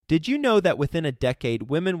Did you know that within a decade,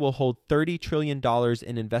 women will hold $30 trillion in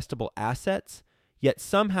investable assets? Yet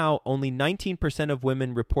somehow only 19% of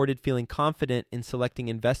women reported feeling confident in selecting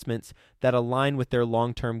investments that align with their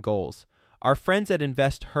long-term goals. Our friends at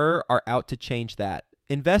InvestHer are out to change that.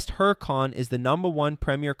 InvestHerCon is the #1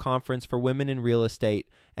 premier conference for women in real estate,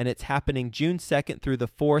 and it's happening June 2nd through the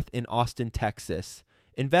 4th in Austin, Texas.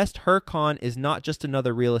 InvestHerCon is not just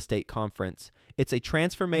another real estate conference. It's a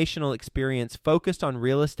transformational experience focused on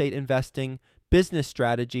real estate investing, business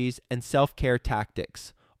strategies, and self-care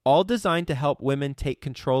tactics, all designed to help women take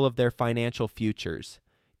control of their financial futures.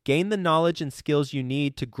 Gain the knowledge and skills you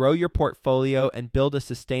need to grow your portfolio and build a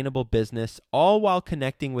sustainable business, all while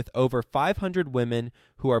connecting with over 500 women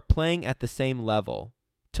who are playing at the same level.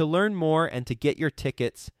 To learn more and to get your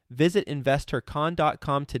tickets, visit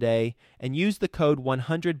InvestHerCon.com today and use the code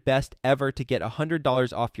 100BESTEVER to get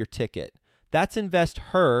 $100 off your ticket. That's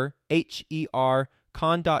InvestHer, H-E-R,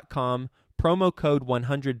 con.com, promo code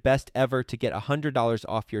 100BESTEVER to get $100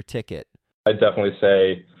 off your ticket. I'd definitely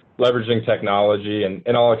say leveraging technology, and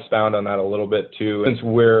I'll expound on that a little bit too. Since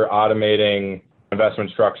we're automating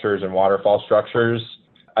investment structures and waterfall structures,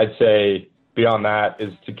 I'd say beyond that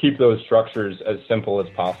is to keep those structures as simple as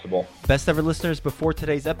possible. Best ever listeners, before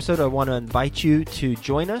today's episode, I want to invite you to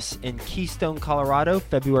join us in Keystone, Colorado,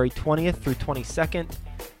 February 20th through 22nd.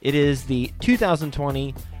 It is the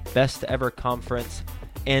 2020 Best Ever Conference.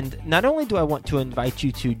 And not only do I want to invite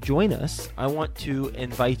you to join us, I want to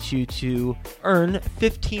invite you to earn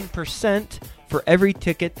 15% for every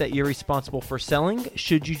ticket that you're responsible for selling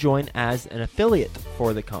should you join as an affiliate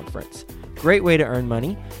for the conference. Great way to earn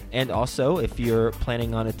money. And also, if you're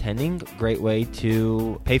planning on attending, great way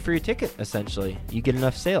to pay for your ticket, essentially. You get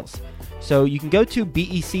enough sales. So you can go to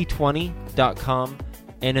bec20.com,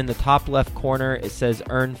 and in the top left corner, it says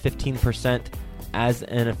earn 15% as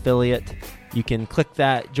an affiliate. You can click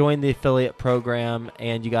that, join the affiliate program,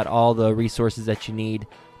 and you got all the resources that you need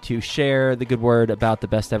to share the good word about the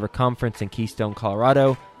Best Ever Conference in Keystone,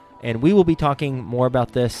 Colorado. And we will be talking more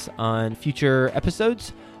about this on future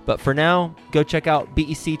episodes. But for now, go check out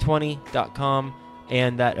bec20.com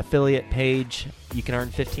and that affiliate page. You can earn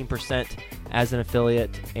 15% as an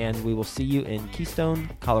affiliate, and we will see you in Keystone,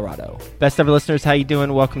 Colorado. Best Ever listeners, how you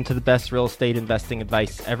doing? Welcome to the Best Real Estate Investing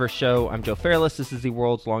Advice Ever show. I'm Joe Fairless. This is the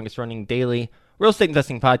world's longest running daily real estate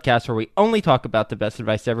investing podcast where we only talk about the best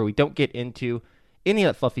advice ever. We don't get into any of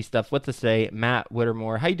that fluffy stuff. With us today, Matt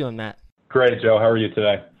Whittemore. How you doing, Matt? Great, Joe. How are you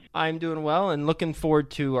today? I'm doing well and looking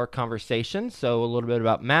forward to our conversation. So a little bit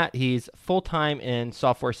about Matt. He's full-time in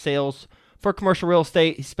software sales for commercial real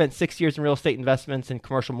estate. He spent 6 years in real estate investments and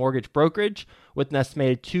commercial mortgage brokerage with an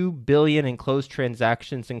estimated $2 billion in closed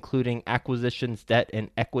transactions, including acquisitions, debt, and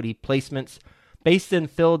equity placements, based in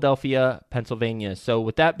Philadelphia, Pennsylvania. So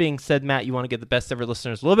with that being said, Matt, you want to give the Best Ever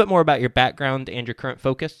listeners a little bit more about your background and your current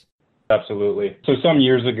focus? Absolutely. So some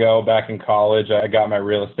years ago, back in college, I got my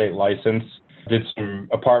real estate license. Did some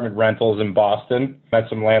apartment rentals in Boston, met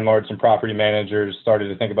some landlords and property managers, started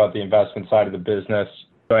to think about the investment side of the business.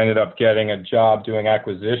 So I ended up getting a job doing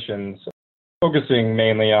acquisitions, focusing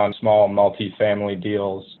mainly on small multifamily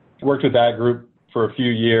deals. Worked with that group for a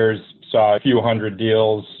few years, saw a few hundred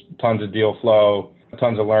deals, tons of deal flow,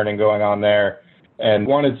 tons of learning going on there, and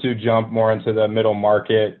wanted to jump more into the middle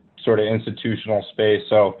market, sort of institutional space.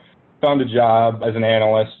 So found a job as an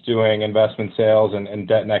analyst doing investment sales and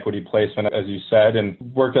debt and equity placement, as you said, and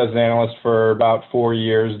worked as an analyst for about 4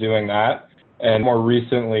 years doing that. And more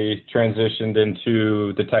recently transitioned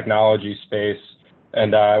into the technology space.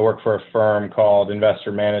 And I work for a firm called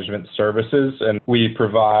Investor Management Services, and we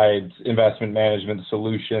provide investment management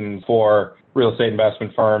solutions for real estate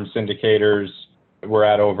investment firms, syndicators. We're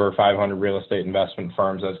at over 500 real estate investment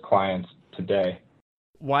firms as clients today.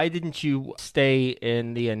 Why didn't you stay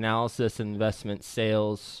in the analysis and investment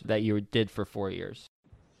sales that you did for 4 years?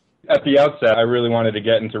 At the outset, I really wanted to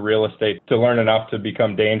get into real estate to learn enough to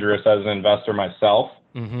become dangerous as an investor myself.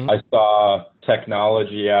 I saw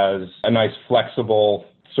technology as a nice flexible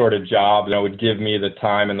sort of job that would give me the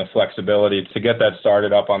time and the flexibility to get that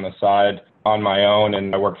started up on the side on my own.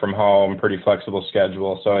 And I work from home, pretty flexible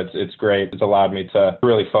schedule. So it's great. It's allowed me to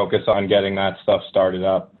really focus on getting that stuff started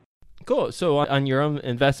up. Cool. So on your own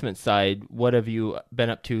investment side, what have you been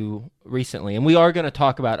up to recently? And we are going to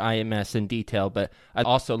talk about IMS in detail, but I'd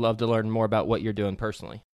also love to learn more about what you're doing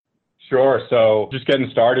personally. Sure. So just getting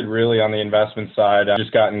started really on the investment side. I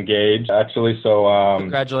just got engaged, actually. So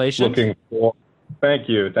congratulations. Thank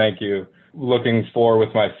you. Looking for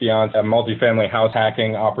with my fiance a multifamily house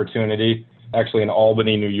hacking opportunity, actually in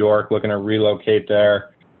Albany, New York, looking to relocate there.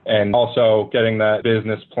 And also getting that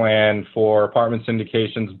business plan for apartment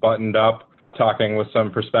syndications buttoned up talking with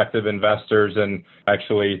some prospective investors and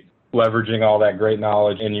actually leveraging all that great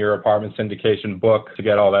knowledge in your apartment syndication book to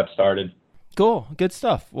get all that started. Cool. Good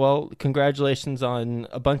stuff. Well, congratulations on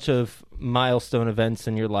a bunch of milestone events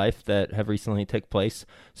in your life that have recently taken place.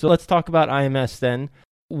 So let's talk about IMS then.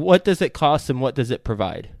 What does it cost and what does it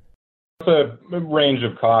provide? It's a range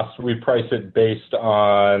of costs. We price it based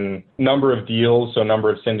on number of deals, so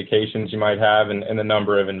number of syndications you might have, and the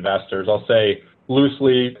number of investors. I'll say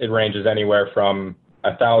loosely it ranges anywhere from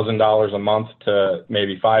 $1,000 a month to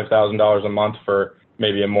maybe $5,000 a month for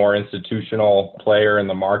maybe a more institutional player in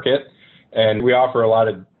the market. And we offer a lot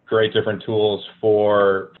of great different tools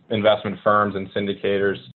for investment firms and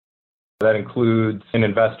syndicators. That includes an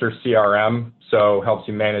investor CRM, so helps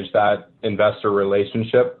you manage that investor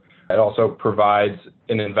relationship. It also provides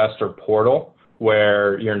an investor portal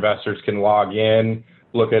where your investors can log in,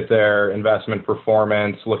 look at their investment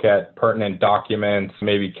performance, look at pertinent documents,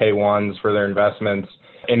 maybe K-1s for their investments,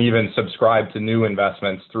 and even subscribe to new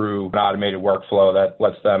investments through an automated workflow that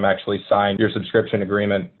lets them actually sign your subscription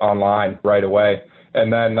agreement online right away.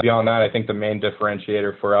 And then beyond that, I think the main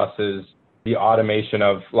differentiator for us is the automation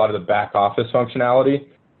of a lot of the back office functionality.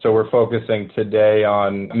 So we're focusing today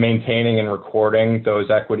on maintaining and recording those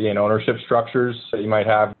equity and ownership structures that you might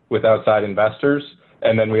have with outside investors.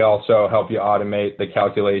 And then we also help you automate the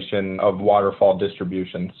calculation of waterfall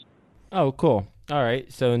distributions. Oh, cool. All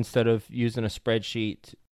right. So instead of using a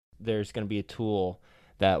spreadsheet, there's going to be a tool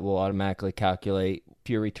that will automatically calculate if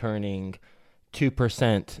you're returning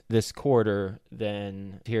 2% this quarter,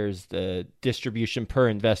 then here's the distribution per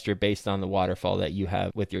investor based on the waterfall that you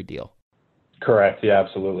have with your deal. Correct. Yeah,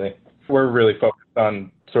 absolutely. We're really focused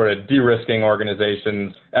on sort of de-risking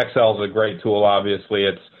organizations. Excel is a great tool, obviously.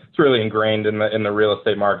 It's really ingrained in the real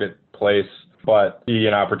estate marketplace, but be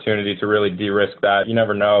an opportunity to really de-risk that. You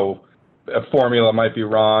never know. A formula might be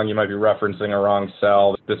wrong. You might be referencing a wrong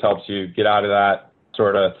cell. This helps you get out of that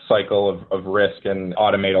sort of cycle of risk and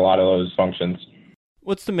automate a lot of those functions.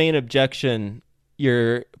 What's the main objection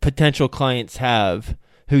your potential clients have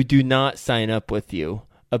who do not sign up with you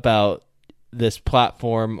about this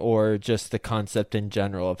platform or just the concept in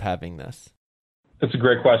general of having this? That's a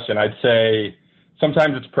great question. I'd say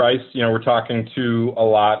sometimes it's price. We're talking to a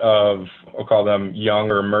lot of, I'll call them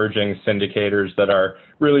young or emerging syndicators that are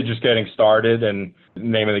really just getting started. And the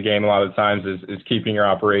name of the game a lot of times is keeping your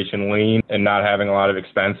operation lean and not having a lot of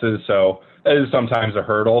expenses. So it is sometimes a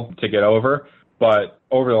hurdle to get over. But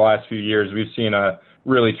over the last few years, we've seen a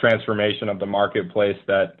really transformation of the marketplace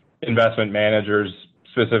that investment managers,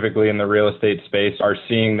 specifically in the real estate space, are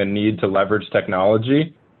seeing the need to leverage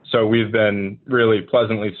technology. So we've been really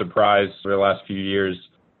pleasantly surprised over the last few years.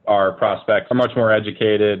 Our prospects are much more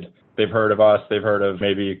educated. They've heard of us. They've heard of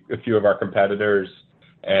maybe a few of our competitors.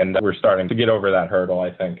 And we're starting to get over that hurdle,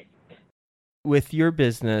 I think. With your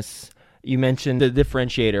business, you mentioned the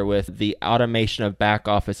differentiator with the automation of back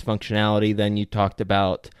office functionality. Then you talked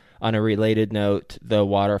about, on a related note, the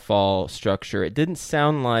waterfall structure. It didn't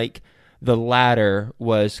sound like the latter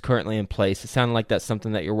was currently in place. It sounded like that's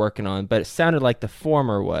something that you're working on, but it sounded like the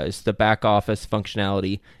former was the back office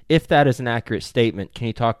functionality. If that is an accurate statement, can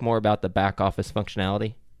you talk more about the back office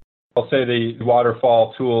functionality? I'll say the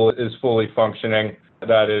waterfall tool is fully functioning.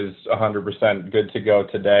 That is 100% good to go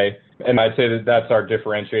today. And I'd say that that's our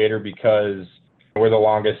differentiator because we're the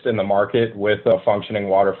longest in the market with a functioning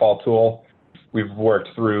waterfall tool. We've worked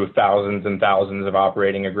through thousands and thousands of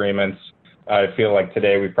operating agreements. I feel like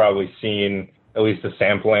today we've probably seen at least a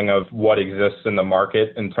sampling of what exists in the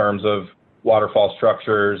market in terms of waterfall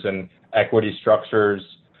structures and equity structures.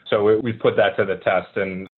 So we've put that to the test.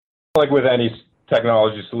 And like with any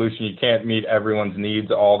technology solution, you can't meet everyone's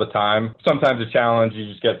needs all the time. Sometimes a challenge, you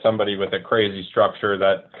just get somebody with a crazy structure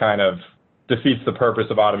that kind of defeats the purpose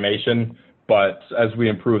of automation. But as we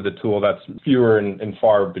improve the tool, that's fewer and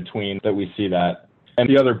far between that we see that. And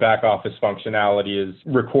the other back office functionality is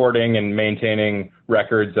recording and maintaining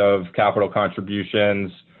records of capital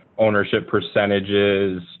contributions, ownership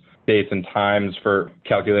percentages, dates and times for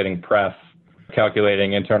calculating pref,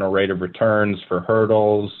 calculating internal rate of returns for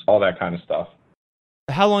hurdles, all that kind of stuff.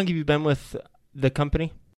 How long have you been with the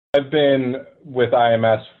company? I've been with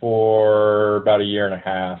IMS for about a year and a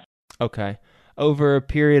half. Okay. Over a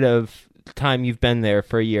period of time you've been there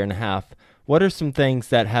for a year and a half, what are some things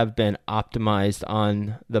that have been optimized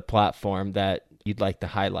on the platform that you'd like to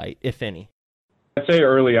highlight, if any? I'd say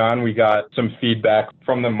early on we got some feedback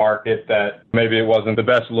from the market that maybe it wasn't the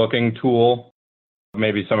best looking tool.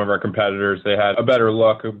 Maybe some of our competitors, they had a better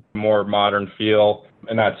look, a more modern feel,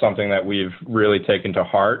 and that's something that we've really taken to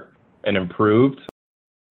heart and improved.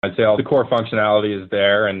 I'd say all the core functionality is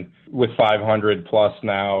there, and with 500 plus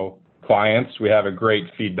now clients, we have a great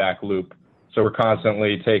feedback loop. So we're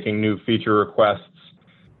constantly taking new feature requests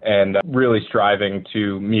and really striving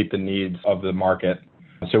to meet the needs of the market.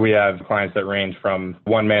 So we have clients that range from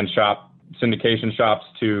one-man shop syndication shops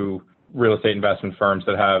to real estate investment firms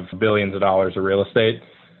that have billions of dollars of real estate.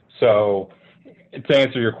 So to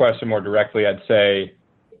answer your question more directly, I'd say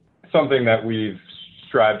something that we've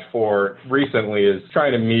strived for recently is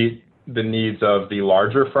trying to meet the needs of the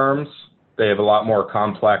larger firms. They have a lot more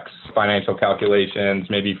complex financial calculations,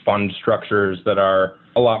 maybe fund structures that are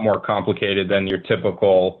a lot more complicated than your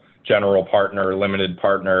typical general partner, limited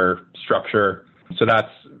partner structure. So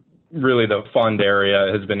that's really the fund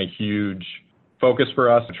area has been a huge focus for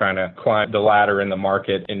us, trying to climb the ladder in the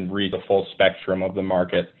market and read the full spectrum of the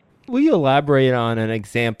market. Will you elaborate on an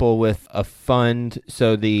example with a fund,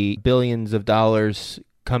 so the billions of dollars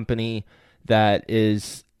company that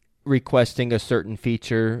is requesting a certain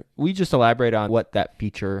feature? Will you just elaborate on what that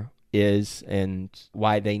feature is and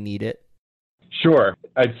why they need it? Sure.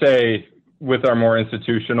 I'd say with our more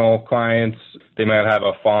institutional clients, they might have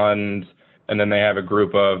a fund and then they have a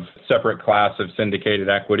group of separate class of syndicated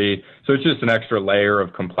equity. So it's just an extra layer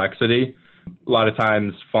of complexity. A lot of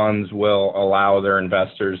times funds will allow their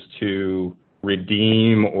investors to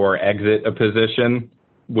redeem or exit a position,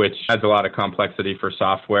 which adds a lot of complexity for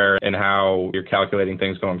software and how you're calculating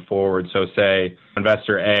things going forward. So say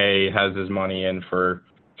investor A has his money in for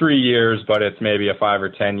 3 years, but it's maybe a 5 or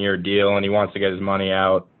 10-year deal and he wants to get his money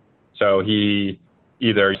out. So he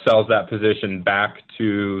either sells that position back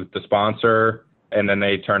to the sponsor and then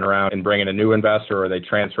they turn around and bring in a new investor, or they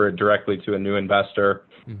transfer it directly to a new investor.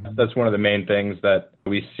 Mm-hmm. That's one of the main things that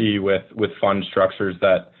we see with fund structures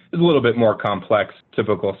that is a little bit more complex.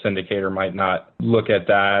 Typical syndicator might not look at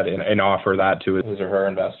that and offer that to his or her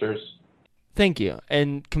investors. Thank you.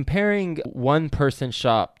 And comparing one-person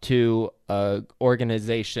shop to an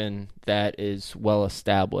organization that is well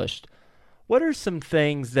established, what are some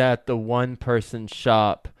things that the one-person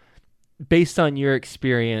shop, based on your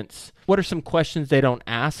experience, what are some questions they don't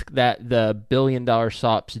ask that the billion-dollar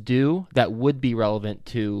shops do that would be relevant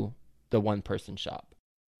to the one-person shop?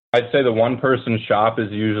 I'd say the one-person shop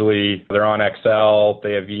is usually they're on Excel,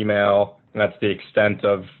 they have email, and that's the extent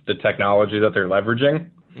of the technology that they're leveraging.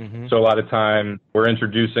 Mm-hmm. So a lot of time we're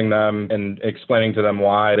introducing them and explaining to them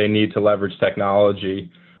why they need to leverage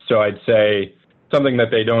technology. So I'd say something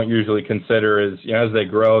that they don't usually consider is, as they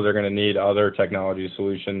grow, they're going to need other technology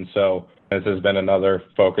solutions. So this has been another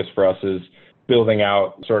focus for us, is building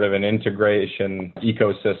out sort of an integration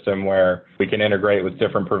ecosystem where we can integrate with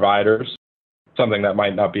different providers, something that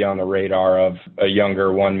might not be on the radar of a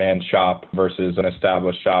younger one-man shop versus an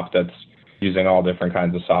established shop that's using all different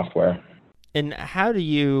kinds of software. And how do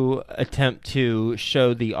you attempt to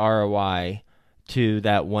show the ROI to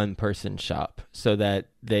that one-person shop so that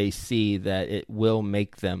they see that it will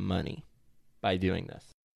make them money by doing this?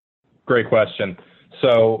 Great question.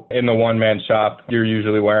 So in the one-man shop, you're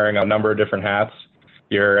usually wearing a number of different hats.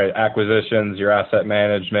 Your acquisitions, your asset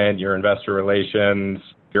management, your investor relations,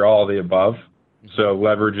 you're all of the above. So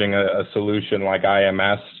leveraging a solution like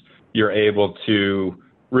IMS, you're able to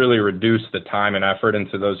really reduce the time and effort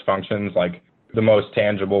into those functions. Like the most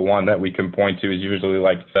tangible one that we can point to is usually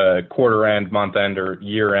like the quarter end, month end, or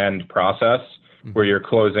year end process, where you're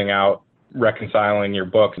closing out, reconciling your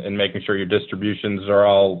books and making sure your distributions are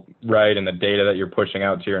all right and the data that you're pushing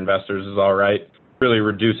out to your investors is all right. Really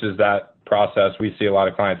reduces that process. We see a lot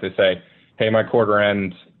of clients, they say, hey, my quarter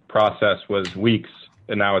end process was weeks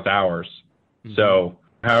and now it's hours. Mm-hmm. So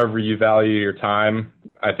however you value your time,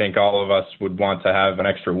 I think all of us would want to have an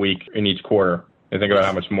extra week in each quarter and think about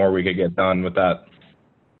how much more we could get done with that.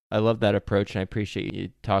 I love that approach, and I appreciate you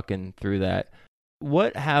talking through that.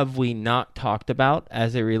 What have we not talked about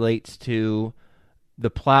as it relates to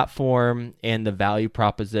the platform and the value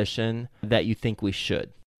proposition that you think we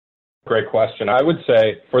should? Great question. I would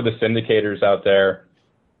say for the syndicators out there,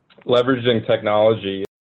 leveraging technology,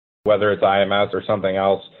 whether it's IMS or something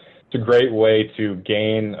else, it's a great way to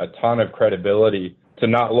gain a ton of credibility to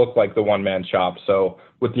not look like the one-man shop. So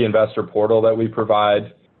with the investor portal that we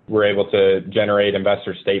provide, we're able to generate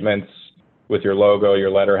investor statements with your logo, your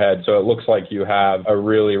letterhead. So it looks like you have a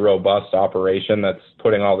really robust operation that's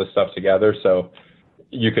putting all this stuff together. So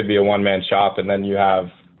you could be a one-man shop and then you have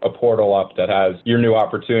a portal up that has your new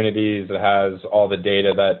opportunities, that has all the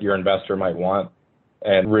data that your investor might want,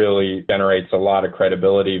 and really generates a lot of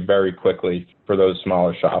credibility very quickly for those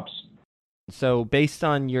smaller shops. So based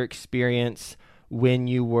on your experience when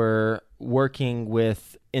you were working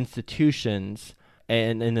with institutions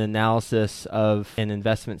and an analysis of an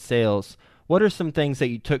investment sales, what are some things that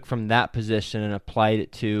you took from that position and applied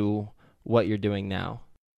it to what you're doing now?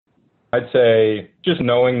 I'd say just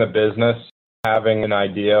knowing the business, having an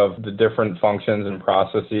idea of the different functions and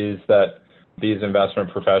processes that these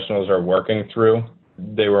investment professionals are working through.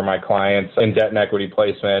 They were my clients in debt and equity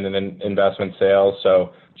placement and in investment sales.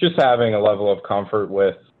 So just having a level of comfort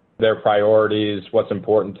with their priorities, what's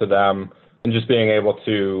important to them, and just being able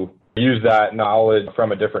to use that knowledge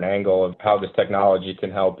from a different angle of how this technology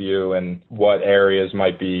can help you and what areas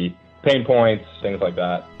might be pain points, things like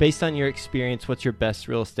that. Based on your experience, what's your best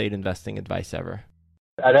real estate investing advice ever?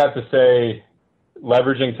 I'd have to say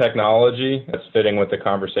leveraging technology. That's fitting with the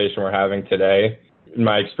conversation we're having today. In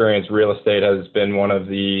my experience, real estate has been one of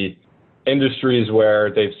the industries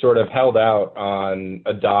where they've sort of held out on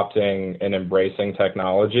adopting and embracing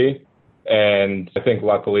technology. And I think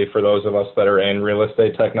luckily for those of us that are in real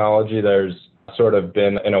estate technology, there's sort of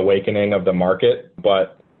been an awakening of the market,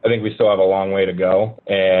 but I think we still have a long way to go.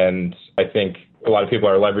 And I think a lot of people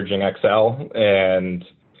are leveraging Excel, and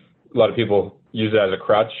a lot of people use it as a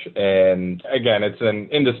crutch. And again, it's an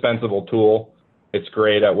indispensable tool. It's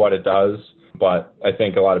great at what it does, but I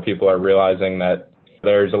think a lot of people are realizing that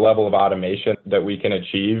there's a level of automation that we can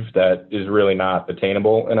achieve that is really not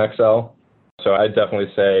attainable in Excel. So I'd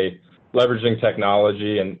definitely say leveraging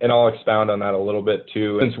technology, and I'll expound on that a little bit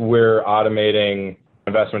too. Since we're automating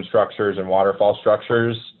investment structures and waterfall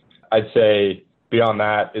structures, I'd say beyond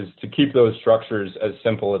that is to keep those structures as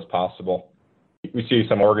simple as possible. We see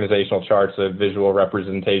some organizational charts, a visual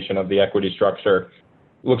representation of the equity structure.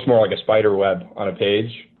 It looks more like a spider web on a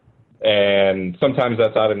page. And sometimes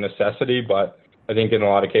that's out of necessity, but I think in a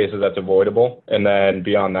lot of cases that's avoidable. And then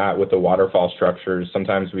beyond that, with the waterfall structures,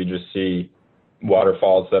 sometimes we just see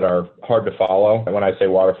waterfalls that are hard to follow. And when I say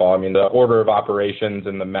waterfall, I mean the order of operations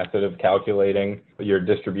and the method of calculating your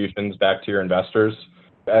distributions back to your investors.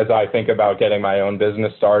 As I think about getting my own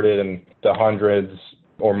business started and the hundreds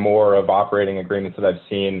or more of operating agreements that I've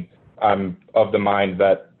seen, I'm of the mind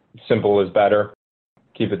that simple is better.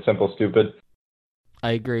 Keep it simple, stupid.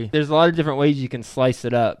 I agree. There's a lot of different ways you can slice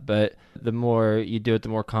it up, but the more you do it, the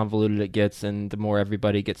more convoluted it gets, and the more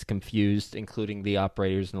everybody gets confused, including the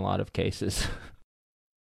operators in a lot of cases.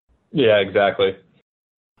 Yeah, exactly.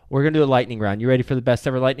 We're going to do a lightning round. You ready for the best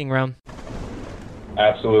ever lightning round?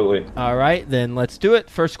 Absolutely. All right, then let's do it.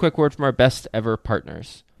 First, quick word from our best ever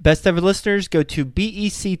partners. Best ever listeners, go to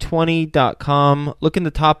bec20.com. Look in the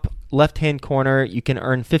top left-hand corner. You can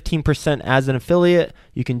earn 15% as an affiliate.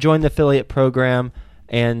 You can join the affiliate program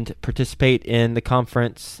and participate in the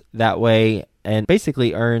conference that way and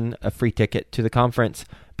basically earn a free ticket to the conference.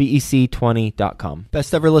 bec20.com.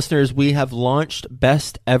 Best ever listeners, we have launched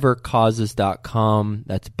bestevercauses.com.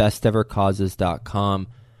 That's bestevercauses.com.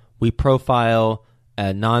 We profile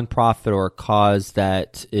a nonprofit or a cause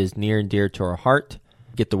that is near and dear to our heart,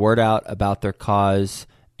 get the word out about their cause,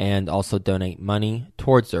 and also donate money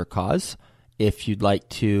towards their cause. If you'd like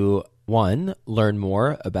to, one, learn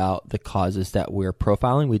more about the causes that we're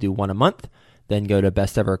profiling, we do one a month, then go to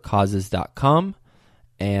bestevercauses.com.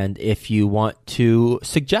 And if you want to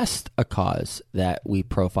suggest a cause that we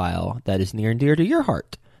profile that is near and dear to your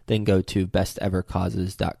heart, then go to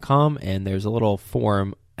bestevercauses.com, and there's a little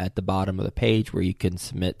form at the bottom of the page where you can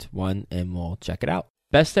submit one, and we'll check it out.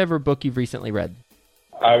 Best ever book you've recently read?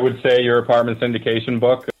 I would say Your Apartment Syndication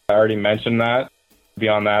book. I already mentioned that.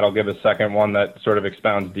 Beyond that, I'll give a second one that sort of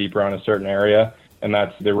expounds deeper on a certain area, and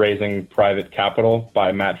that's The Raising Private Capital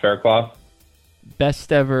by Matt Fairclough.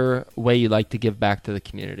 Best ever way you like to give back to the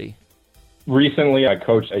community? Recently, I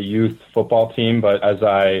coached a youth football team, but as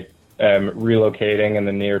I am relocating in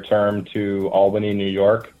the near term to Albany, New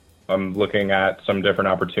York, I'm looking at some different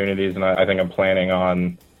opportunities, and I think I'm planning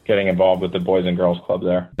on getting involved with the Boys and Girls Club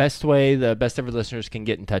there. Best way the best ever listeners can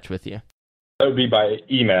get in touch with you? That would be by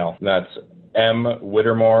email. That's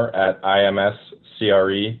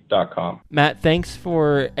mwhittemore@imscre.com. Matt, thanks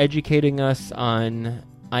for educating us on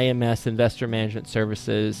IMS Investor Management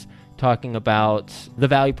Services, talking about the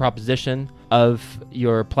value proposition of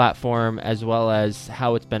your platform as well as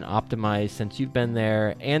how it's been optimized since you've been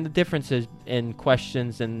there, and the differences in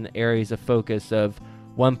questions and areas of focus of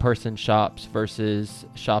one-person shops versus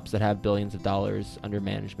shops that have billions of dollars under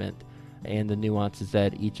management, and the nuances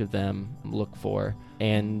that each of them look for,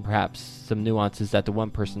 and perhaps some nuances that the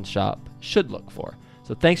one-person shop should look for.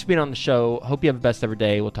 So thanks for being on the show. Hope you have the best ever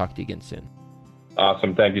day. We'll talk to you again soon.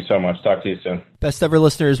 Awesome. Thank you so much. Talk to you soon. Best ever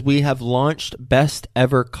listeners, we have launched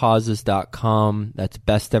bestevercauses.com. That's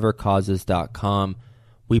bestevercauses.com.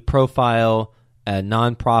 We profile a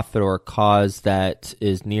nonprofit or a cause that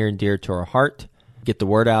is near and dear to our heart, get the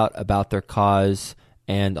word out about their cause,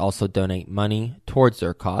 and also donate money towards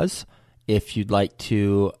their cause. If you'd like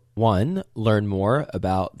to, one, learn more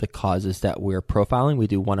about the causes that we're profiling. We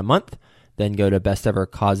do one a month. Then go to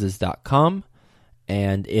bestevercauses.com.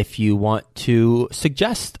 And if you want to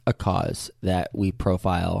suggest a cause that we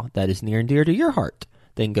profile that is near and dear to your heart,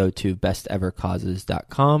 then go to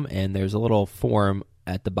bestevercauses.com. And there's a little form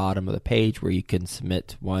at the bottom of the page where you can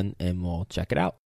submit one and we'll check it out.